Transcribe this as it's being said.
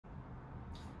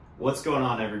What's going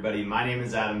on, everybody? My name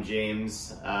is Adam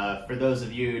James. For those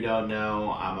of you who don't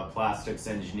know, I'm a plastics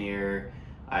engineer.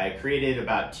 I created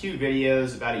about 2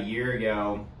 videos about a year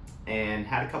ago and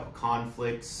had a couple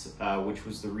conflicts, which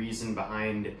was the reason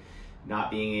behind not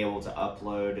being able to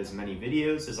upload as many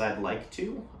videos as I'd like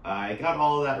to. I got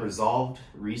all of that resolved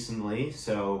recently,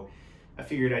 so I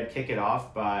figured I'd kick it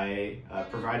off by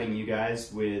providing you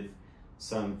guys with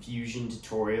some Fusion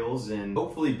tutorials and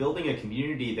hopefully building a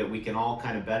community that we can all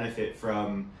kind of benefit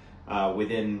from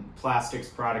within plastics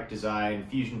product design,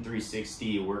 Fusion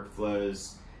 360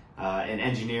 workflows, and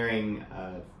engineering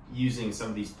using some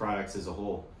of these products as a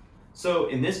whole. So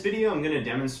in this video, I'm going to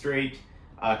demonstrate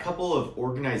a couple of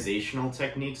organizational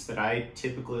techniques that I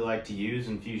typically like to use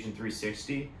in Fusion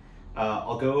 360.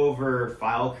 I'll go over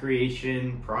file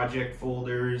creation, project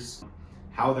folders,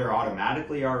 how they're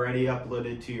automatically already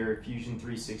uploaded to your Fusion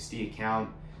 360 account,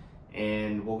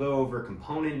 and we'll go over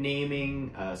component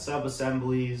naming,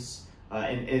 sub-assemblies,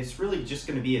 and it's really just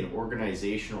going to be an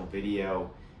organizational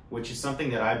video, which is something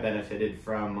that I've benefited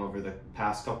from over the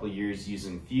past couple of years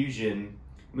using Fusion,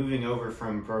 moving over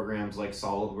from programs like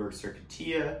SolidWorks or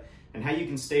CATIA, and how you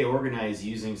can stay organized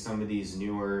using some of these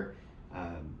newer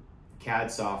CAD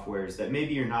softwares that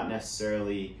maybe you're not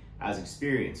necessarily as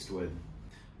experienced with.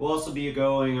 We'll also be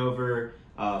going over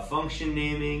function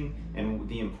naming and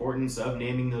the importance of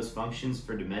naming those functions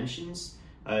for dimensions.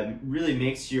 It really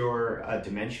makes your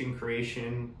dimension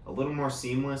creation a little more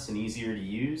seamless and easier to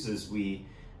use as we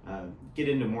get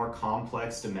into more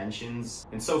complex dimensions.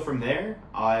 And so from there,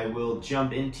 I will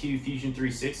jump into Fusion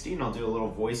 360 and I'll do a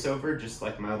little voiceover just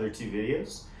like my other 2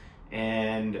 videos.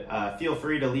 And feel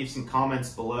free to leave some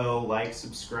comments below, like,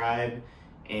 subscribe,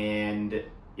 and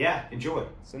yeah, enjoy.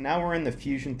 So now we're in the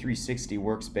Fusion 360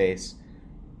 workspace,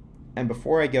 and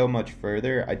before I go much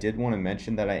further, I did want to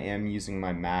mention that I am using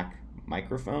my Mac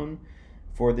microphone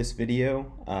for this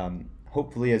video.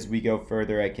 Hopefully as we go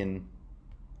further I can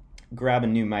grab a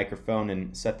new microphone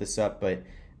and set this up, but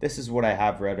this is what I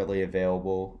have readily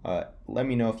available. Let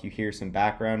me know if you hear some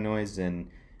background noise, and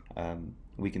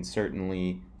we can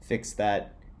certainly fix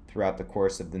that throughout the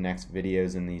course of the next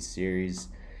videos in these series.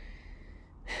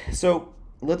 So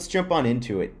let's jump on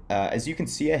into it. As you can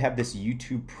see, I have this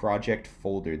YouTube project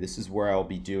folder. This is where I'll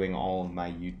be doing all of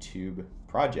my YouTube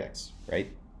projects,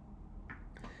 right?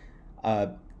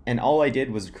 And all I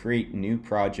did was create new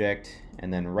project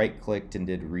and then right-clicked and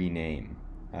did rename.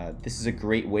 This is a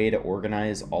great way to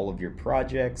organize all of your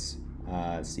projects.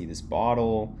 See this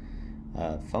bottle,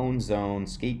 phone zone,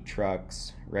 skate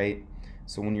trucks, right?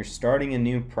 So when you're starting a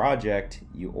new project,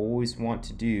 you always want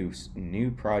to do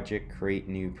new project, create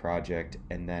new project,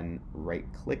 and then right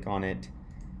click on it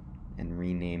and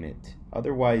rename it.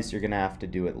 Otherwise, you're gonna have to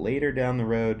do it later down the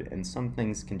road, and some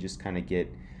things can just kind of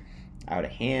get out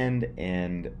of hand,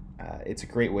 and it's a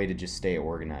great way to just stay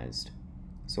organized.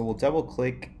 So we'll double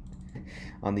click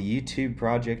on the YouTube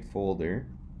project folder,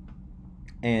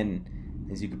 and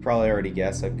as you could probably already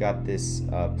guess, I've got this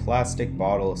plastic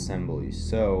bottle assembly.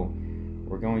 So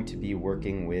we're going to be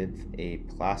working with a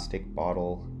plastic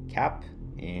bottle cap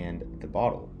and the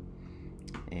bottle.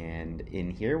 And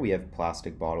in here we have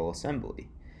plastic bottle assembly.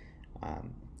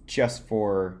 Just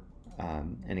for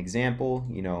an example,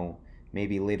 you know,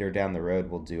 maybe later down the road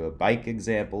we'll do a bike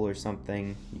example or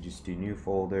something. You just do new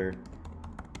folder,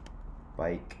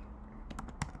 bike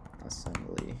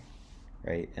assembly,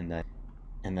 right? And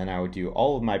then I would do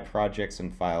all of my projects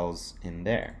and files in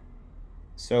there.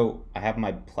 So I have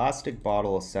my plastic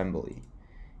bottle assembly.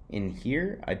 In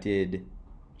here I did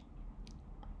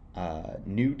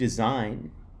new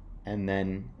design and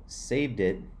then saved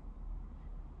it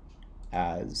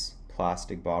as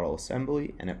plastic bottle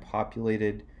assembly, and it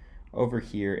populated over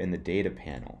here in the data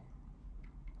panel.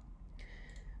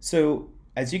 So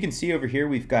as you can see over here,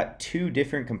 we've got 2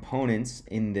 different components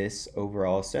in this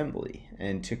overall assembly,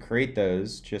 and to create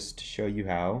those, just to show you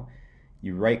how,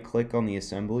 you right click on the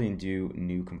assembly and do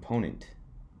new component.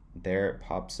 There it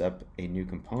pops up a new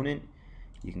component.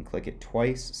 You can click it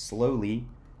twice slowly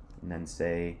and then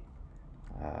say,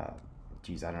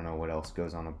 geez, I don't know what else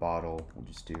goes on a bottle. We'll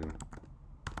just do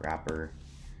wrapper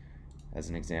as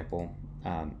an example,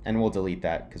 and we'll delete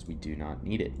that because we do not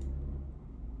need it.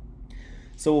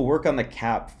 So we'll work on the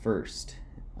cap first.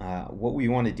 What we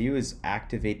want to do is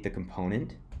activate the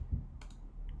component.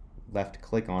 Left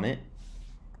click on it,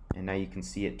 and now you can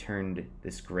see it turned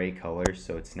this gray color,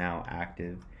 so it's now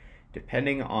active.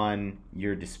 Depending on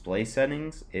your display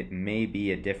settings, it may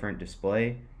be a different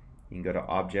display. You can go to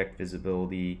Object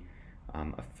Visibility,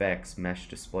 Effects, Mesh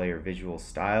Display, or Visual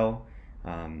Style,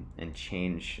 and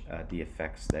change the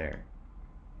effects there.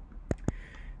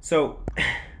 So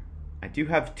I do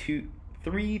have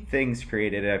three things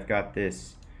created. I've got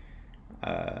this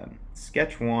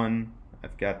sketch 1,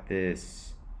 I've got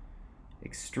this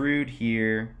extrude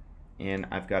here, and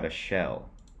I've got a shell.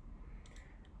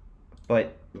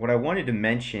 But what I wanted to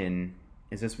mention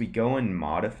is as we go and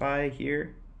modify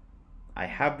here, I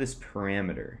have this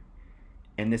parameter,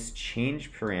 and this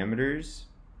change parameters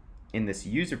in this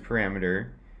user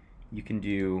parameter, you can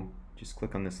do, just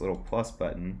click on this little plus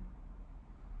button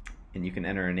and you can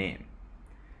enter a name.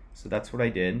 So that's what I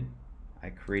did. I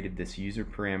created this user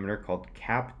parameter called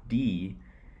capD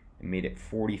and made it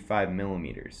 45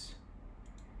 millimeters.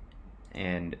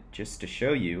 And just to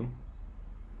show you,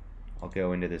 I'll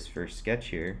go into this first sketch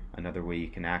here. Another way you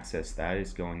can access that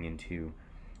is going into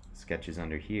sketches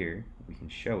under here. We can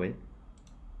show it.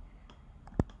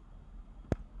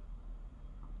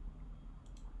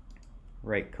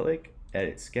 Right click,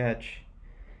 edit sketch,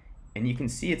 and you can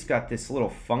see it's got this little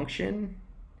function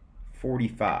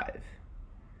 45.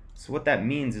 So what that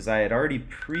means is I had already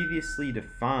previously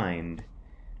defined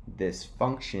this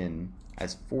function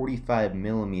as 45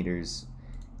 millimeters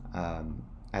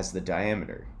as the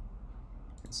diameter.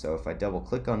 And so if I double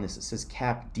click on this, it says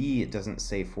cap D, it doesn't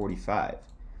say 45.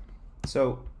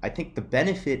 So I think the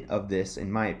benefit of this,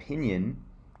 in my opinion,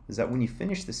 is that when you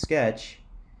finish the sketch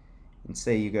and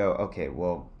say you go, okay,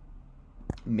 well,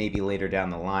 maybe later down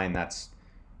the line that's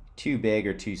too big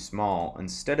or too small,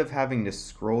 instead of having to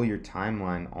scroll your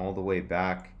timeline all the way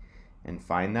back and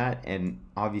find that, and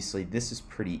obviously this is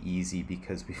pretty easy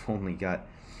because we've only got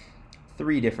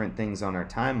 3 different things on our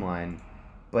timeline,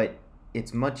 but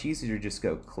it's much easier to just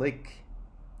go click,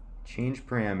 change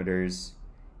parameters,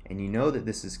 and you know that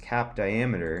this is cap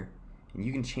diameter, and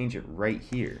you can change it right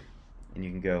here, and you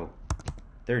can go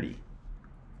 30.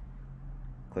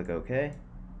 Click OK,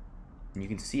 and you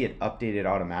can see it updated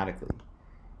automatically,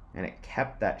 and it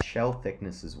kept that shell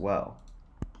thickness as well,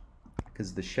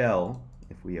 because the shell,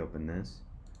 if we open this,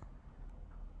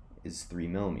 is 3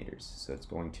 millimeters, so it's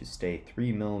going to stay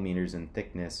 3 millimeters in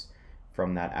thickness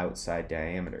from that outside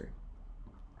diameter.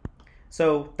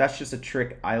 So that's just a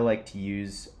trick I like to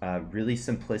use, really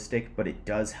simplistic, but it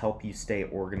does help you stay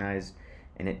organized,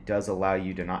 and it does allow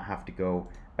you to not have to go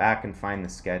back and find the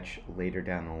sketch later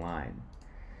down the line.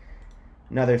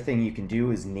 Another thing you can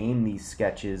do is name these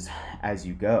sketches as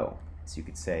you go. So you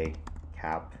could say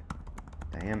cap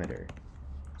diameter.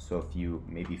 So if you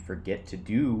maybe forget to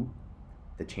do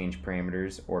the change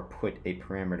parameters or put a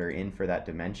parameter in for that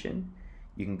dimension,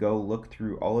 you can go look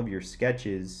through all of your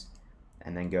sketches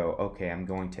and then go, okay, I'm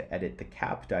going to edit the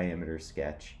cap diameter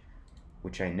sketch,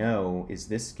 which I know is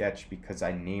this sketch because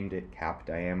I named it cap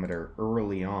diameter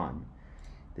early on.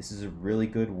 This is a really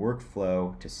good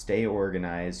workflow to stay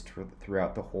organized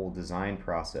throughout the whole design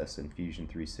process in Fusion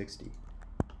 360.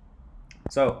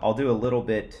 So I'll do a little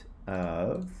bit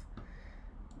of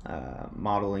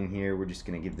modeling here. We're just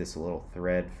going to give this a little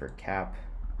thread for cap.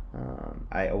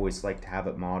 I always like to have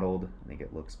it modeled. I think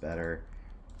it looks better,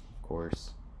 of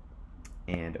course.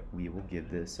 And we will give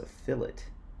this a fillet.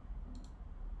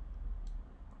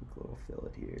 Quick little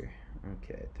fillet here.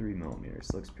 Okay, 3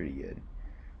 millimeters. Looks pretty good.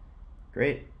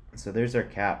 Great, so there's our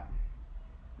cap.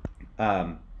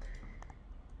 Then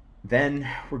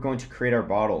we're going to create our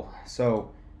bottle.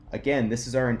 So again, this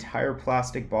is our entire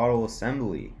plastic bottle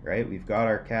assembly, right? We've got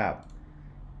our cap.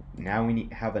 Now we need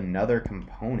to have another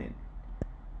component.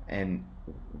 And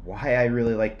why I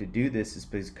really like to do this is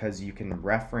because you can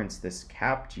reference this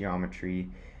cap geometry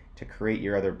to create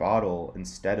your other bottle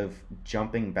instead of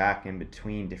jumping back in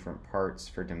between different parts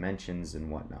for dimensions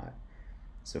and whatnot.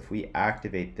 So if we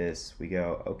activate this, we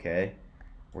go, okay,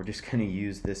 we're just going to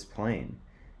use this plane.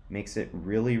 Makes it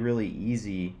really, really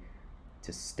easy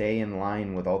to stay in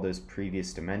line with all those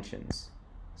previous dimensions.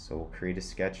 So we'll create a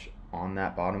sketch on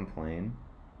that bottom plane.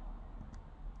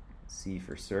 C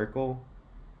for circle.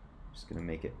 Just going to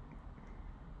make it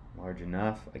large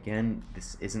enough. Again,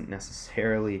 this isn't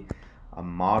necessarily a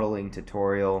modeling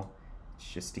tutorial.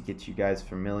 It's just to get you guys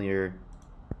familiar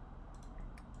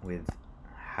with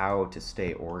how to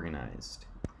stay organized.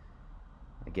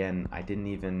 Again, I didn't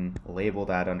even label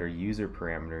that under user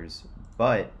parameters,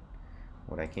 but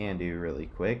what I can do really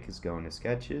quick is go into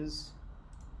sketches.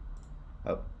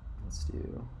 Oh,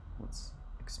 let's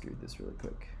extrude this really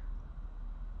quick.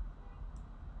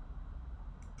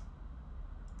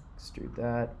 Extrude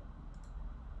that.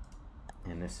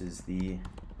 And this is the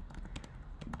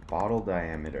bottle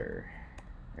diameter,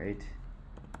 right?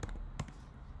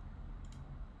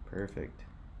 Perfect.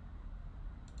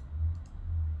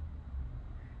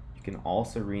 You can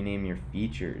also rename your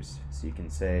features. So you can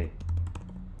say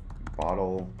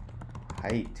bottle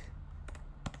height,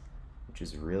 which which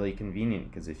is really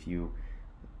convenient because if you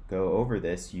go over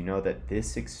this, you know that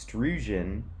this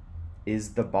extrusion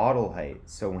is the bottle height.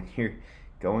 So when you're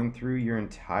going through your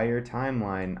entire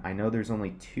timeline, I know there's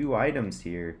only 2 items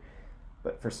here,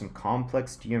 but for some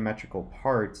complex geometrical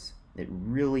parts, it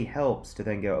really helps to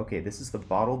then go, okay, this is the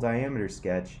bottle diameter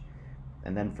sketch,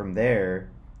 and then from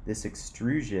there, this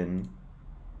extrusion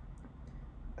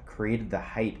created the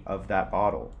height of that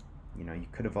bottle. You know, you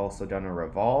could have also done a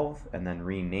revolve and then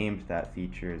renamed that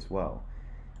feature as well.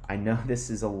 I know this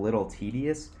is a little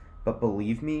tedious, but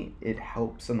believe me, it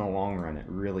helps in the long run. It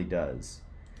really does.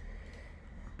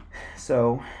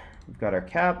 So we've got our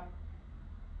cap,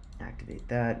 activate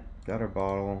that, got our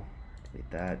bottle, activate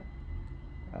that.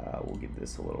 We'll give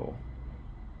this a little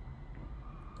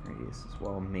radius as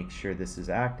well. Make sure this is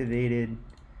activated.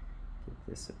 Give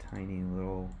this a tiny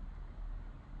little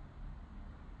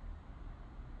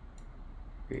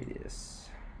radius.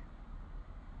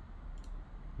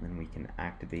 And then we can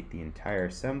activate the entire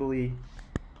assembly.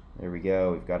 There we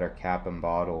go, we've got our cap and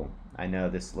bottle. I know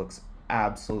this looks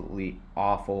absolutely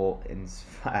awful. In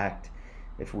fact,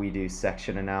 if we do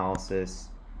section analysis,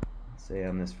 say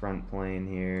on this front plane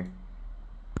here,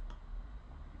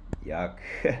 yuck,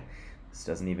 this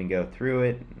doesn't even go through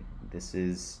it. This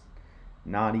is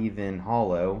not even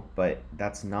hollow, but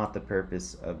that's not the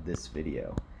purpose of this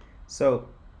video. So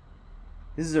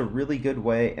this is a really good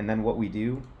way, and then what we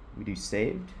do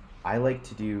saved. I like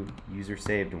to do user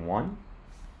saved 1,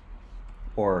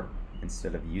 or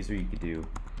instead of user, you could do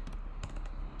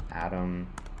Atom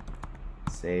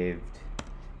saved,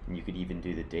 and you could even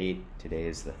do the date. Today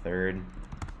is the 3rd,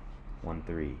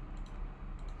 1/3.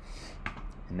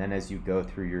 And then as you go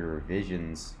through your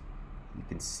revisions, you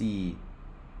can see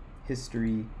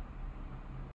history.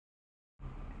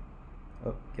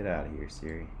 Oh, get out of here,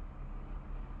 Siri.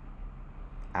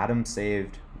 Atom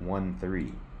saved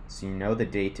 1/3. So you know the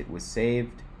date it was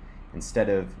saved. Instead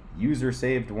of user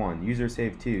saved 1, user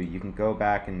saved 2, you can go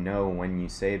back and know when you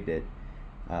saved it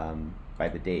by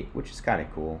the date, which is kind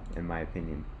of cool in my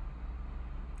opinion.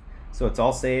 So it's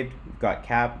all saved. We've got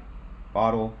cap,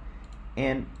 bottle,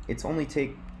 and it's only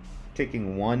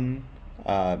taking 1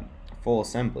 full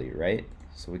assembly, right?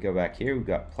 So we go back here, we've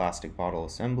got plastic bottle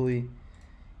assembly.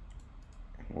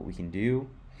 And what we can do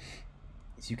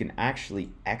is you can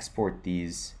actually export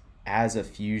these as a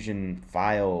Fusion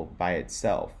file by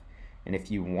itself. And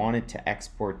if you wanted to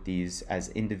export these as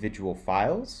individual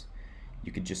files,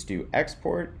 you could just do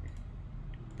export,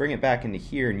 bring it back into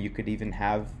here, and you could even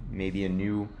have maybe a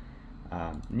new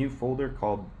folder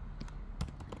called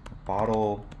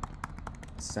bottle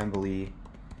assembly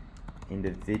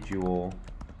individual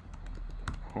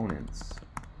components.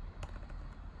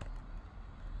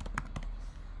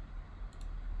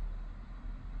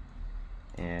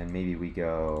 And maybe we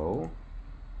go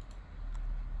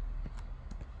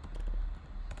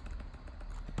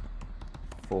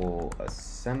full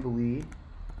assembly.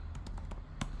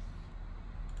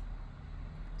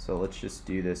 So let's just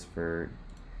do this for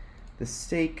the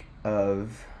sake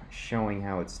of showing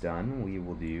how it's done. We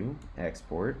will do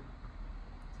export.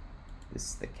 This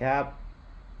is the cap.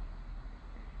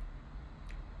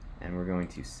 And we're going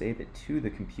to save it to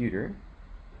the computer.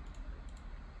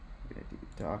 We're going to do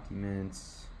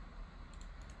documents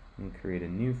and create a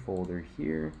new folder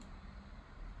here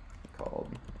called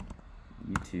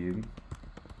YouTube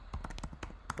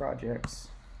projects.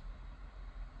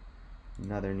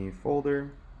 Another new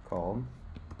folder called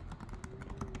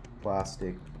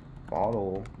plastic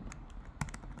bottle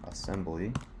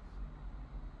assembly.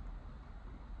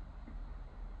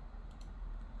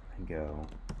 And go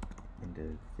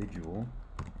individual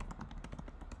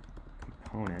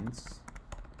components.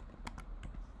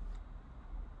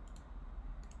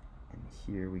 And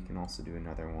here we can also do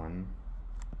another one,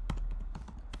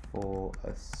 full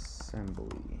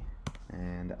assembly.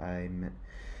 And I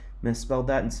misspelled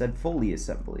that and said fully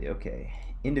assembly. Okay,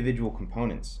 individual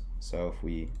components. So if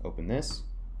we open this,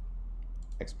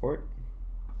 export,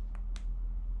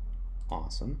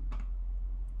 awesome.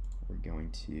 We're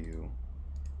going to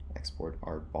export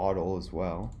our bottle as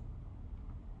well,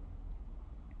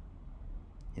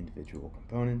 individual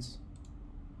components.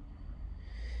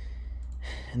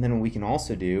 And then what we can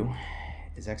also do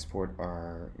is export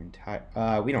our entire,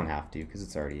 we don't have to because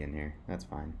it's already in here, that's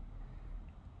fine.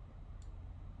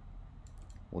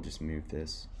 We'll just move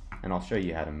this, and I'll show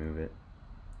you how to move it.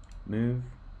 Move,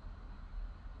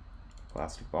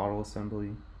 plastic bottle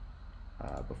assembly.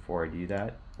 Before I do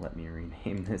that, let me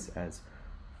rename this as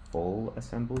full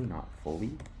assembly, not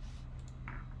fully.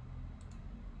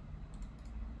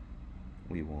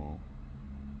 We will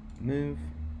move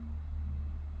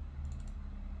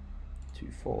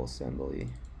to full assembly,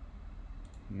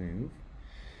 move.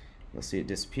 You'll see it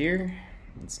disappear.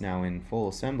 It's now in full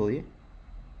assembly.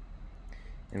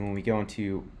 And when we go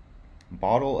into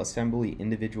bottle assembly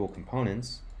individual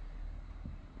components,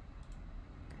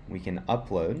 we can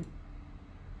upload,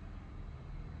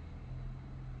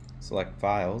 select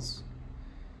files.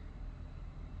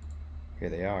 Here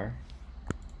they are.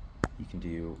 You can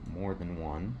do more than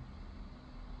one,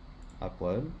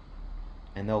 upload,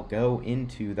 and they'll go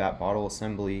into that bottle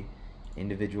assembly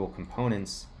individual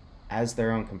components as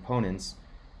their own components.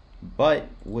 But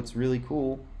what's really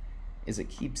cool is it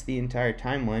keeps the entire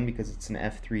timeline because it's an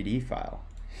F3D file,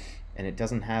 and it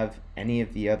doesn't have any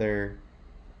of the other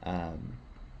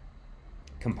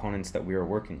components that we were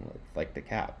working with, like the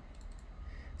cap.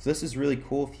 So this is really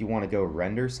cool if you want to go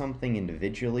render something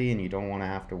individually and you don't want to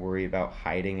have to worry about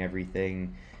hiding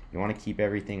everything. You want to keep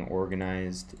everything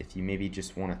organized. If you maybe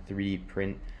just want to 3D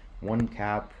print one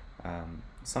cap,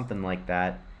 something like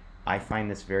that, I find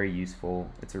this very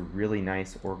useful. It's a really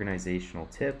nice organizational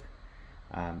tip.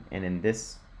 And in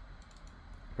this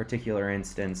particular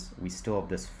instance, we still have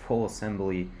this full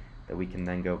assembly that we can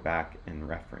then go back and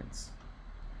reference.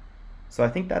 So I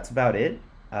think that's about it.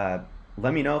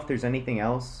 Let me know if there's anything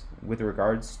else with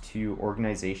regards to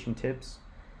organization tips.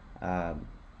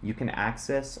 You can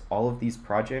access all of these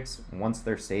projects once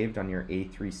they're saved on your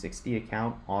A360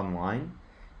 account online.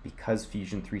 Because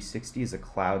Fusion 360 is a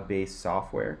cloud-based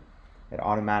software, it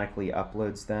automatically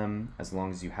uploads them as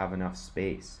long as you have enough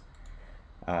space.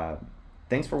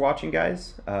 Thanks for watching,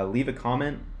 guys. Leave a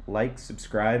comment, like,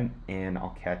 subscribe, and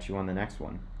I'll catch you on the next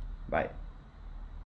one. Bye.